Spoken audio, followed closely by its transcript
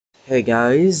Hey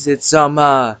guys, it's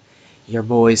your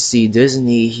boy C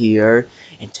Disney here,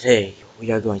 and today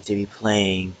we are going to be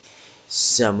playing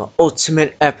some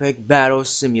Ultimate Epic Battle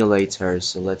Simulator.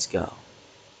 So let's go.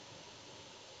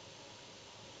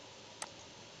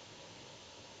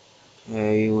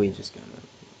 Okay, we just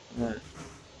gonna.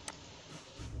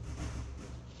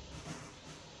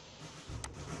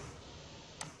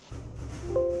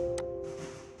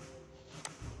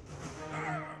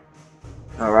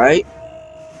 All right,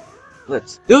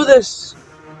 let's do this.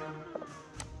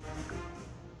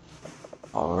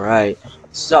 All right,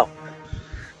 so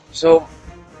so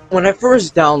when I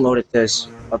first downloaded this,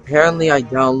 apparently I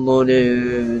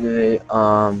downloaded it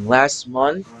last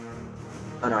month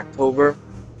in October.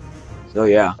 So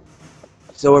yeah.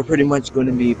 So we're pretty much going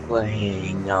to be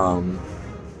playing,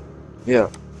 yeah.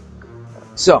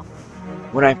 So,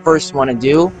 what I first want to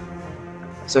do,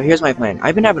 so here's my plan.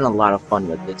 I've been having a lot of fun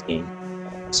with this game.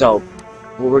 So,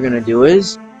 what we're going to do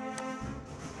is,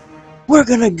 we're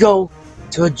going to go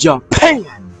to Japan!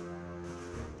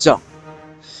 So,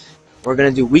 we're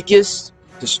going to do weakest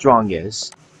to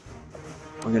strongest.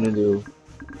 We're going to do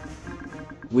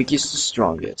weakest to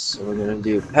strongest. So, we're going to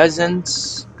do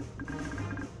peasants.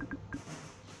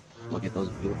 Look at those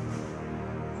beautiful.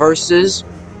 Versus,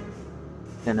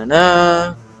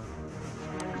 na-na-na,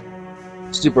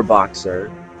 super boxer.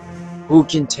 Who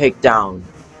can take down?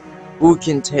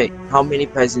 How many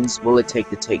peasants will it take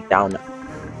to take down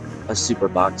a super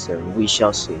boxer? We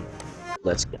shall see.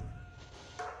 Let's go.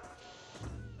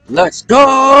 Let's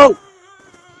go!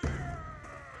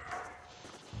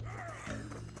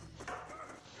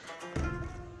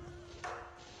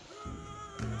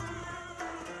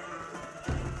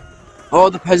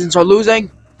 Oh, the peasants are losing!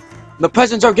 The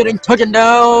peasants are getting taken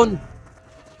down!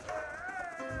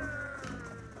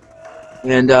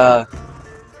 And,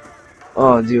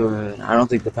 oh, dude, I don't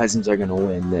think the peasants are gonna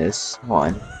win this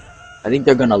one. I think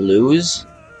they're gonna lose.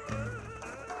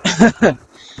 I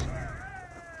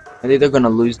think they're gonna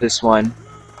lose this one.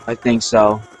 I think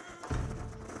so.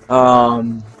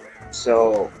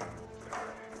 So...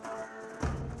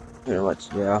 You know what,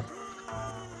 yeah.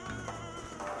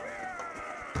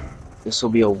 This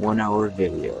will be a 1-hour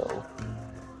video.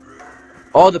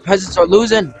 Oh, the peasants are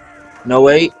losing! No,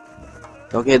 wait.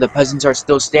 Okay, the peasants are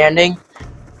still standing.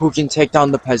 Who can take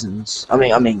down the peasants? I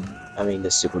mean the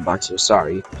super boxer,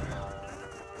 sorry.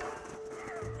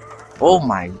 Oh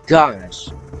my gosh.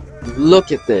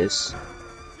 Look at this.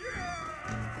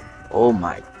 Oh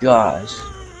my gosh.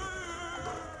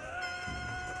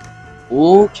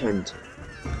 Who can...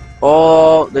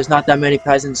 Oh, there's not that many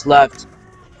peasants left.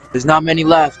 There's not many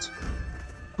left.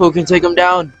 Who can take them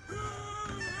down?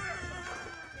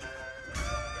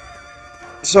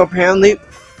 So apparently,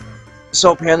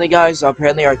 guys,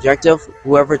 apparently our objective,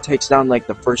 whoever takes down, like,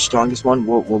 the first strongest one,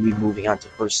 will be moving on to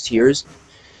first tiers.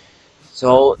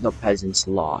 So, the peasants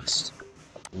lost.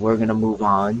 We're gonna move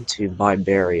on to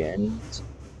barbarians.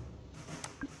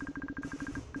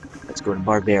 Let's go to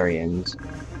barbarians.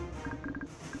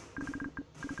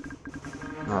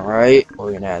 Alright,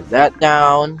 we're gonna add that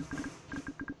down.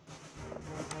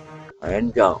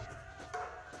 And go.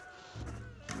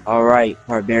 Alright,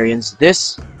 barbarians,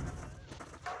 this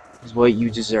is what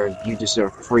you deserve. You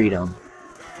deserve freedom.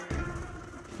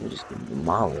 You're just getting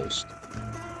demolished.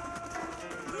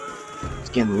 It's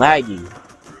getting laggy.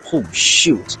 Oh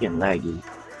shoot, it's getting laggy.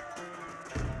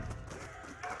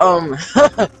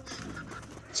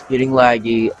 It's getting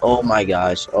laggy. Oh my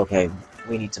gosh. Okay,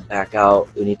 we need to back out.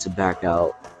 We need to back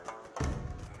out.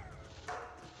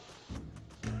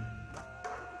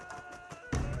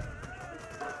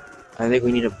 I think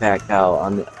we need to back out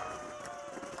on the...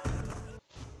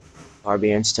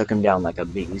 Barbarians took him down like a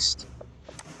beast.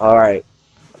 Alright,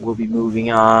 we'll be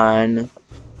moving on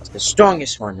to the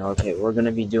strongest one. Okay, we're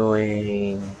gonna be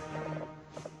doing...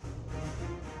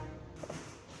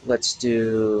 Let's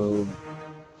do...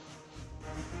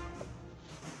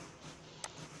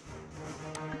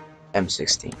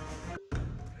 M16.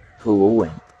 Who will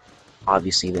win?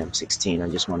 Obviously the M16, I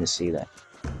just want to see that.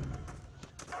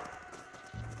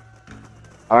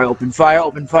 Alright, open fire,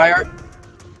 open fire!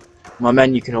 My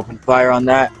man, you can open fire on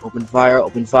that. Open fire,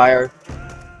 open fire.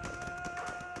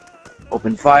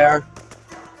 Open fire.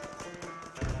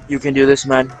 You can do this,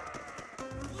 man.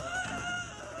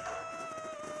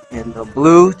 And the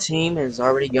blue team has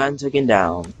already gotten taken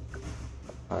down.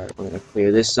 Alright, we're gonna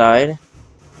clear this side.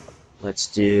 Let's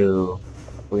do...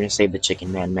 We're gonna save the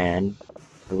Chicken Man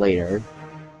for later.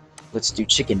 Let's do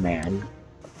Chicken Man.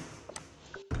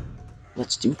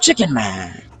 Let's do Chicken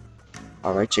Man!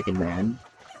 Alright, Chicken Man.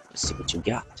 Let's see what you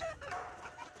got.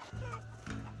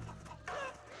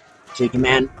 Chicken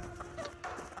Man.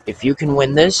 If you can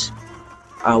win this,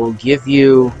 I will give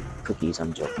you cookies.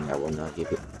 I'm joking. I will not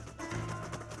give you.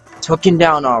 Taken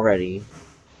down already.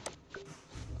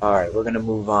 All right, we're gonna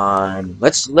move on.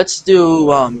 Let's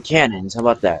do cannons. How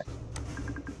about that?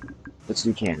 Let's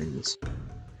do cannons.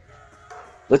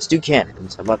 Let's do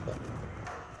cannons. How about that?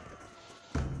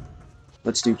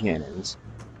 Let's do cannons.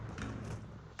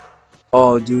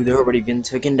 Oh, dude, they're already getting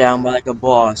taken down by like a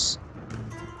boss.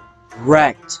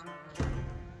 Wrecked.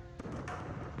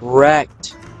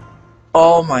 Wrecked.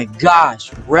 Oh my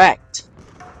gosh, wrecked.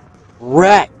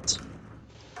 Wrecked.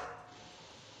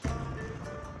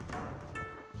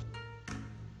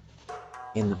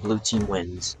 And the blue team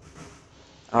wins.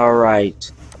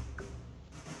 Alright.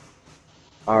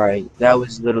 Alright, that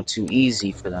was a little too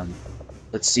easy for them.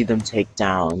 Let's see them take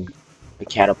down a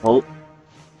catapult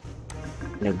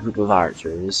and a group of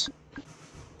archers.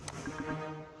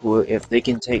 Who, if they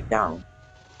can take down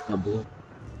the blue.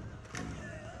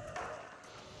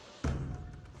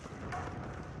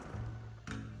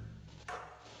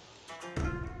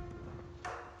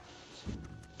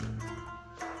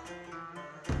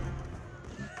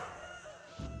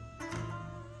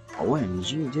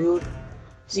 OMG, dude.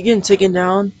 Is he getting taken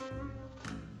down?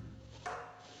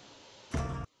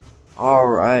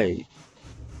 Alright.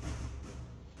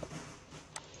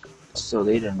 So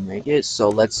they didn't make it. So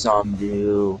let's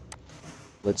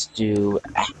do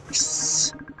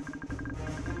axe.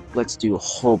 Let's do a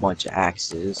whole bunch of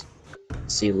axes.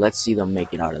 Let's see them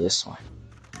make it out of this one.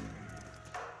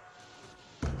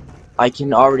 I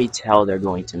can already tell they're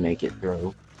going to make it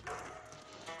through.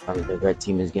 I mean, the red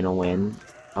team is gonna win.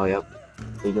 Oh, yep.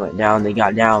 They went down, they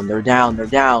got down, they're down, they're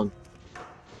down!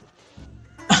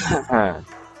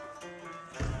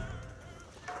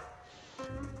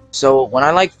 So, when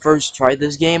I, first tried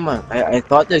this game, I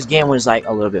thought this game was, a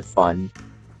little bit fun.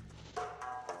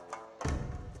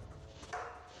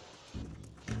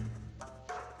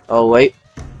 Oh, wait.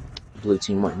 Blue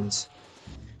team wins.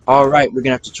 Alright, we're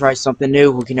gonna have to try something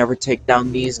new. Who can ever take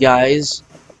down these guys?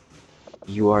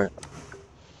 You are...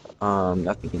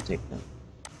 nothing can take them.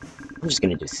 I'm just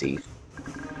gonna do Thief.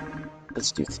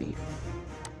 Let's do Thief.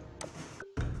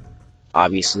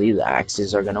 Obviously, the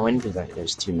axes are gonna win because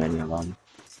there's too many of them.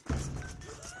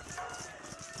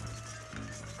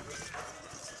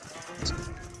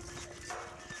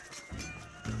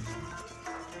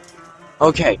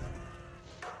 Okay.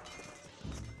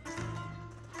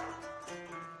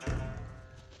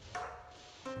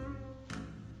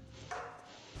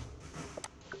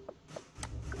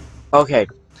 Okay.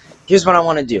 Here's what I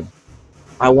want to do.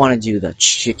 I want to do the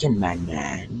Chicken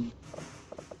Man.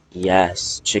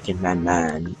 Yes, Chicken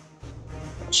Man.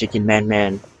 Chicken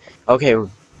Man. Okay,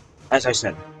 as I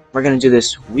said, we're gonna do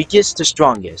this weakest to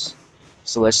strongest.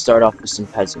 So let's start off with some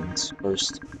peasants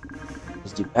first.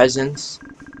 Let's do peasants.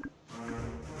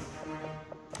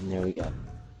 And there we go.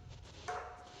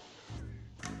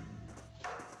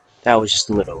 That was just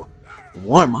a little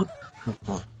warm up.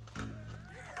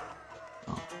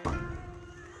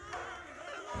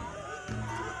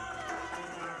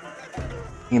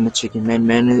 And the Chicken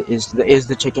Man is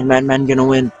the Chicken Man gonna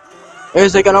win?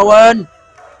 Is it gonna win?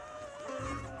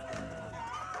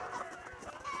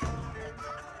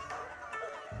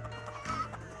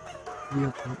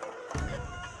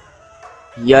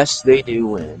 Yes, they do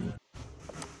win.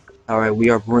 Alright, we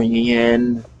are bringing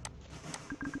in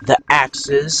the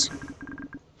axes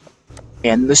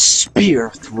and the spear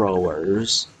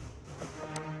throwers.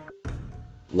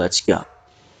 Let's go.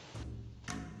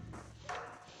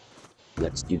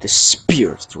 Let's do the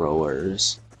spear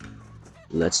throwers.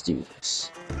 Let's do this.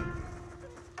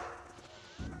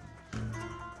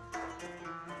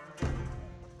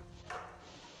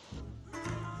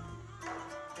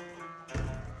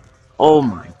 Oh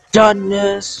my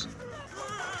goodness!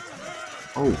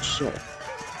 Oh shit.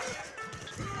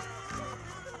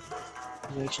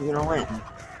 I'm actually gonna win.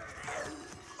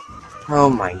 Oh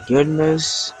my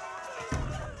goodness.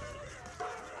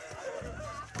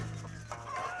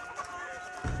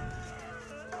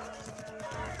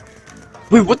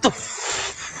 Wait, what the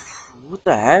what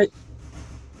the heck?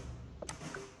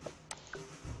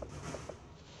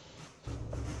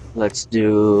 Let's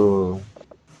do...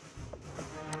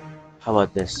 How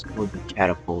about this? We'll do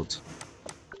catapult.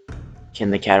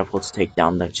 Can the catapults take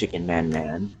down the Chicken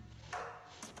Man?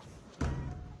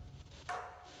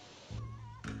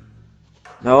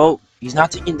 No, he's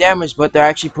not taking damage, but they're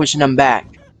actually pushing him back.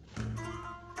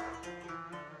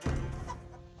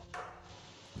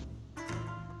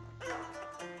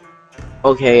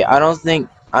 Okay, I don't think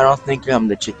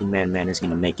the Chicken Man is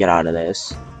gonna make it out of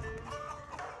this.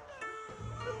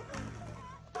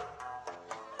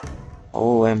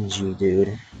 OMG,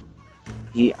 dude.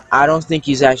 I don't think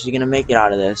he's actually gonna make it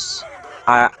out of this.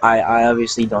 I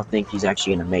obviously don't think he's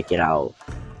actually gonna make it out.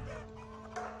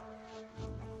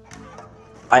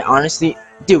 I honestly,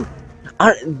 dude,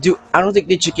 I don't think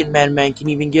the Chicken Man can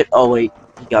even get. Oh wait,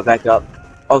 he got back up.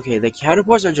 Okay, the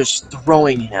catapults are just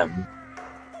throwing him,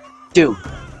 dude.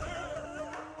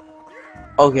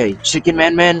 Okay, Chicken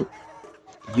Man,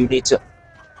 you need to.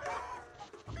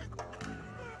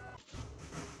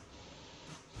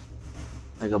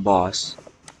 Like a boss.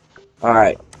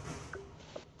 Alright.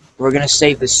 We're gonna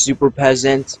save the Super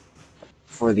Peasant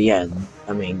for the end.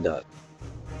 I mean, the...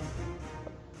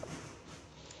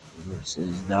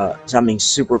 versus the... something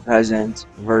Super Peasant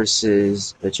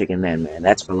versus the Chicken Man.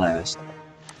 That's for last.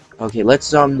 Okay, let's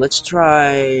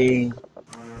try...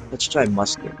 Let's try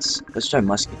muskets. Let's try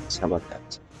muskets. How about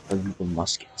that? Let's do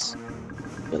muskets.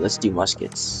 Yeah, let's do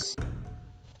muskets.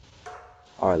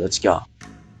 Alright, let's go.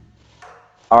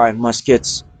 Alright,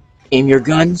 muskets. Aim your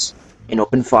guns and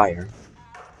open fire.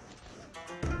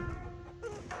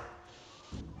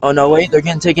 Oh no, wait, they're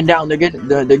getting taken down. They're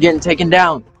getting taken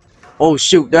down. Oh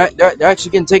shoot, they're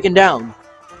actually getting taken down.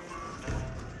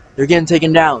 They're getting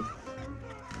taken down.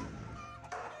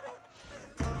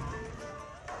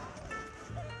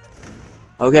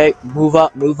 Okay, move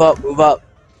up, move up, move up.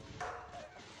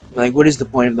 Like, what is the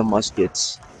point of the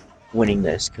muskets winning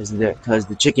this? Because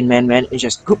the Chicken Man is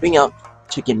just pooping out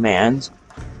chicken mans,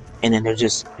 and then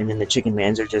the chicken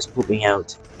mans are just pooping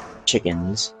out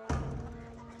chickens.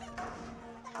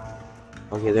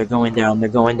 Okay, they're going down, they're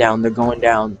going down, they're going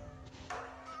down.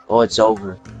 Oh, it's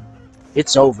over.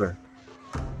 It's over.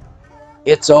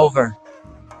 It's over.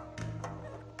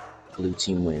 Blue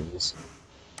team wins.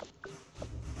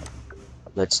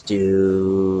 Let's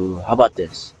do... how about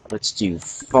this? Let's do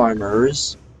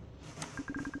farmers.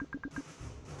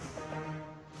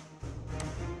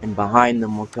 And behind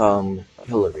them will come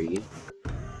Hillary.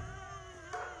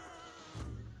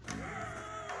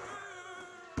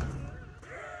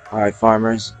 Alright,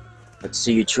 farmers. Let's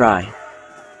see you try.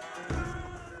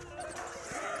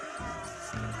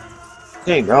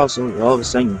 Okay, they're also all of a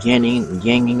sudden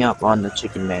ganging up on the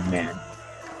Chicken Man.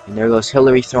 And there goes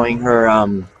Hillary throwing her,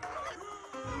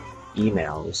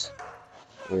 emails.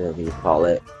 Whatever you call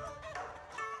it.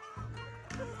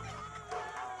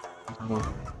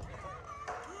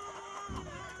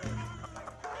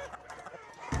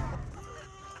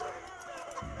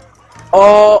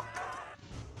 Oh!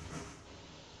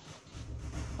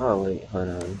 Oh, wait, hold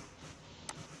on.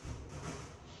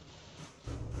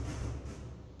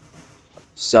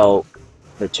 So,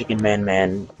 the Chicken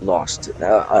Man lost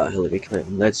Hillary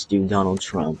Clinton. Let's do Donald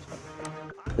Trump.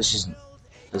 Let's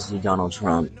do Donald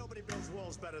Trump.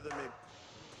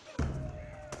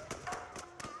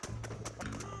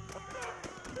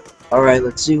 Alright,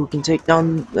 let's see who can take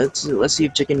down... Let's see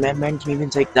if Chicken Man can even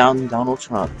take down Donald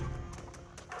Trump.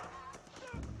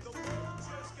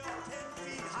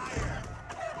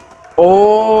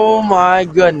 Oh my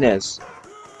goodness.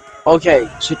 Okay,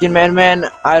 Chicken Man,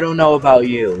 I don't know about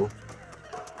you.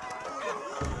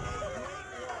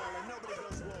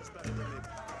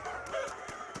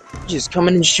 Just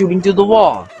coming and shooting through the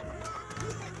wall.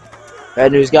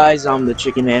 Bad news, guys. The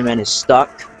Chicken Man is stuck.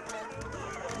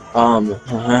 I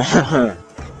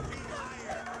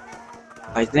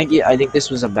think this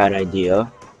was a bad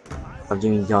idea of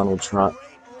doing Donald Trump.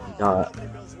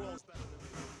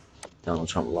 Donald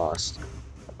Trump lost.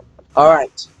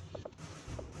 Alright.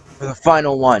 For the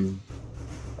final one.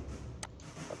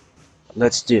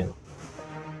 Let's do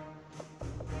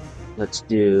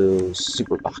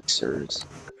Super Boxers.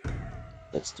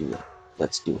 Let's do it.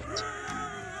 Let's do it.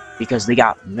 Because they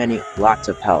got lots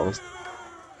of health.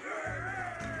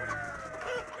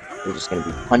 We're just gonna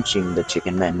be punching the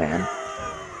Chicken Man.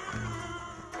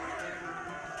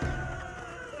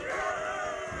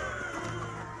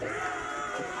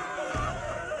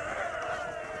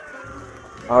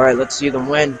 Alright, let's see them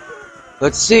win.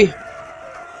 Let's see.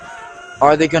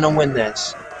 Are they gonna win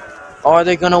this? Are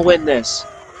they gonna win this?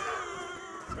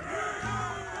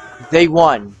 They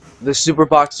won. The Super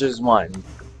Boxers won.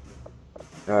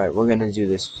 Alright, we're gonna do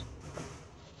this.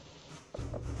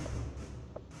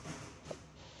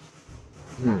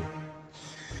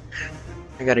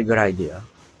 I got a good idea.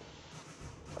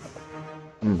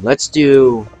 Let's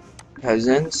do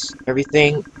peasants.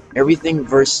 Everything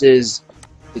versus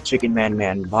the Chicken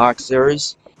Man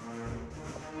boxers.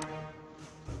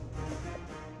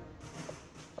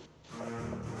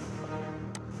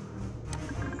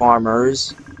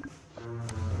 Farmers.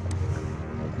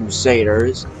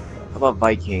 Crusaders. How about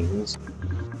Vikings?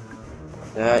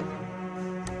 That.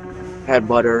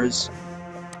 Headbutters.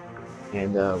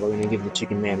 And we're gonna give the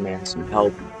Chicken Man some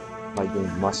help. by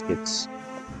doing muskets.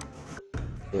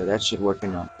 Yeah, that should work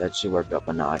enough. That should work up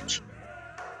a notch.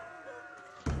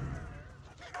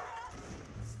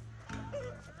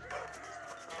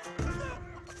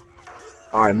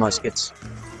 Alright, muskets.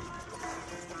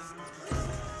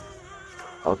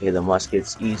 Okay, the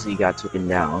muskets easily got taken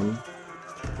down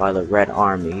by the Red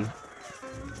Army.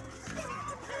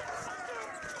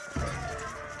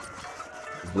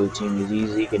 The blue team is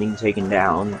easily getting taken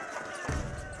down.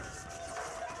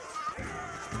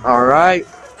 Alright.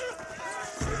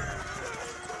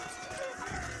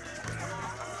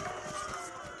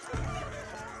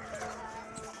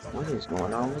 What is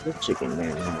going on with the chicken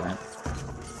man?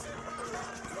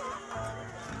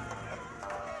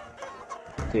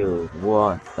 Dude,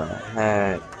 what the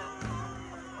heck?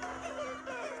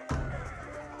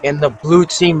 And the blue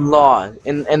team lost.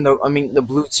 The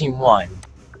blue team won.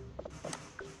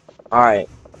 Alright.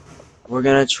 We're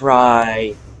gonna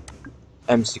try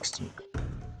M16.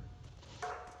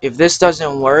 If this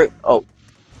doesn't work,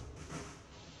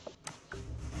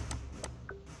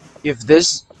 if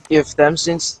the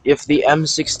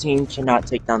M16 cannot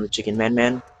take down the Chicken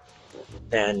Man,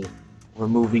 then we're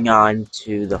moving on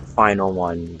to the final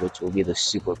one, which will be the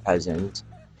Super Peasant.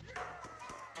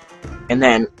 And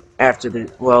then after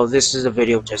this is a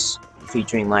video just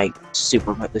featuring like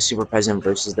the Super Peasant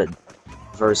versus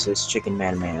Chicken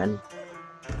Man.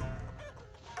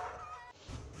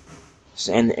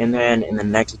 And then in the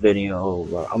next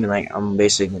video, I'm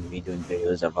basically gonna be doing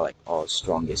videos of like all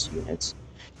strongest units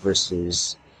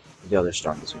versus the other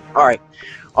strongest unit.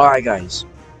 Alright guys,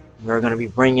 we're gonna be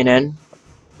bringing in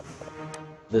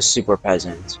the Super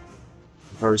Peasant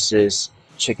versus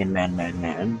Chicken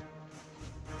Man.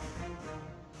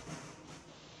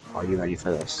 Are you ready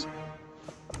for this?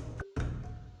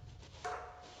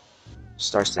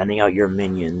 Start sending out your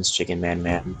minions, Chicken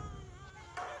Man.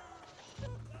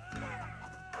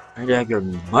 I got your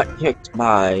butt kicked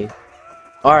by.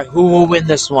 Alright, who will win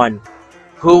this one?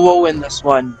 Who will win this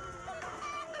one?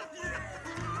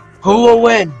 Who will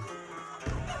win?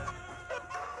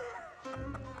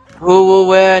 Who will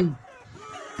win?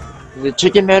 The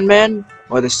Chicken Man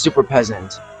or the Super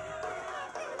Peasant?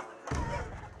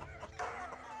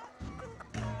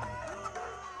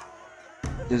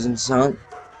 Doesn't sound.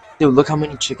 Dude, look how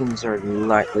many chickens are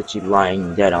literally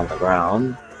lying dead on the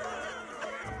ground.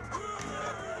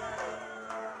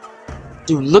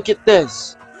 Dude, look at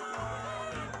this.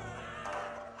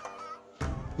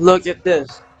 Look at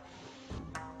this.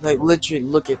 Like, literally,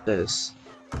 look at this.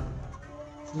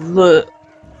 Look.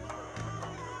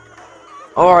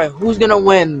 Alright, who's gonna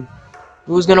win?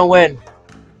 Who's gonna win?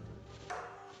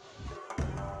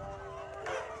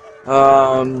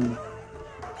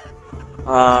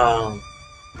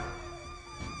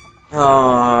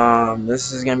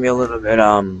 This is gonna be a little bit,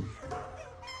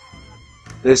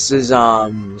 this is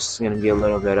gonna be a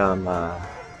little bit,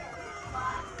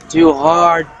 too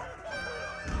hard.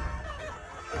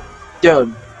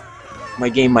 Dude, my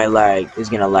game is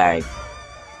gonna lag.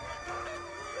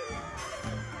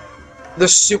 The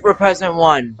Super Peasant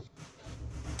won.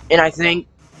 And I think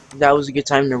that was a good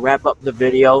time to wrap up the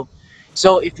video.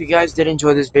 So if you guys did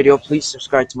enjoy this video, please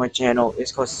subscribe to my channel.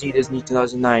 It's called See Disney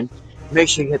 2009. Make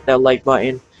sure you hit that like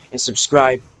button and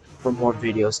subscribe for more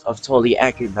videos of totally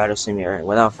accurate battle simulator. And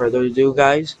without further ado,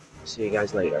 guys, see you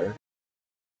guys later.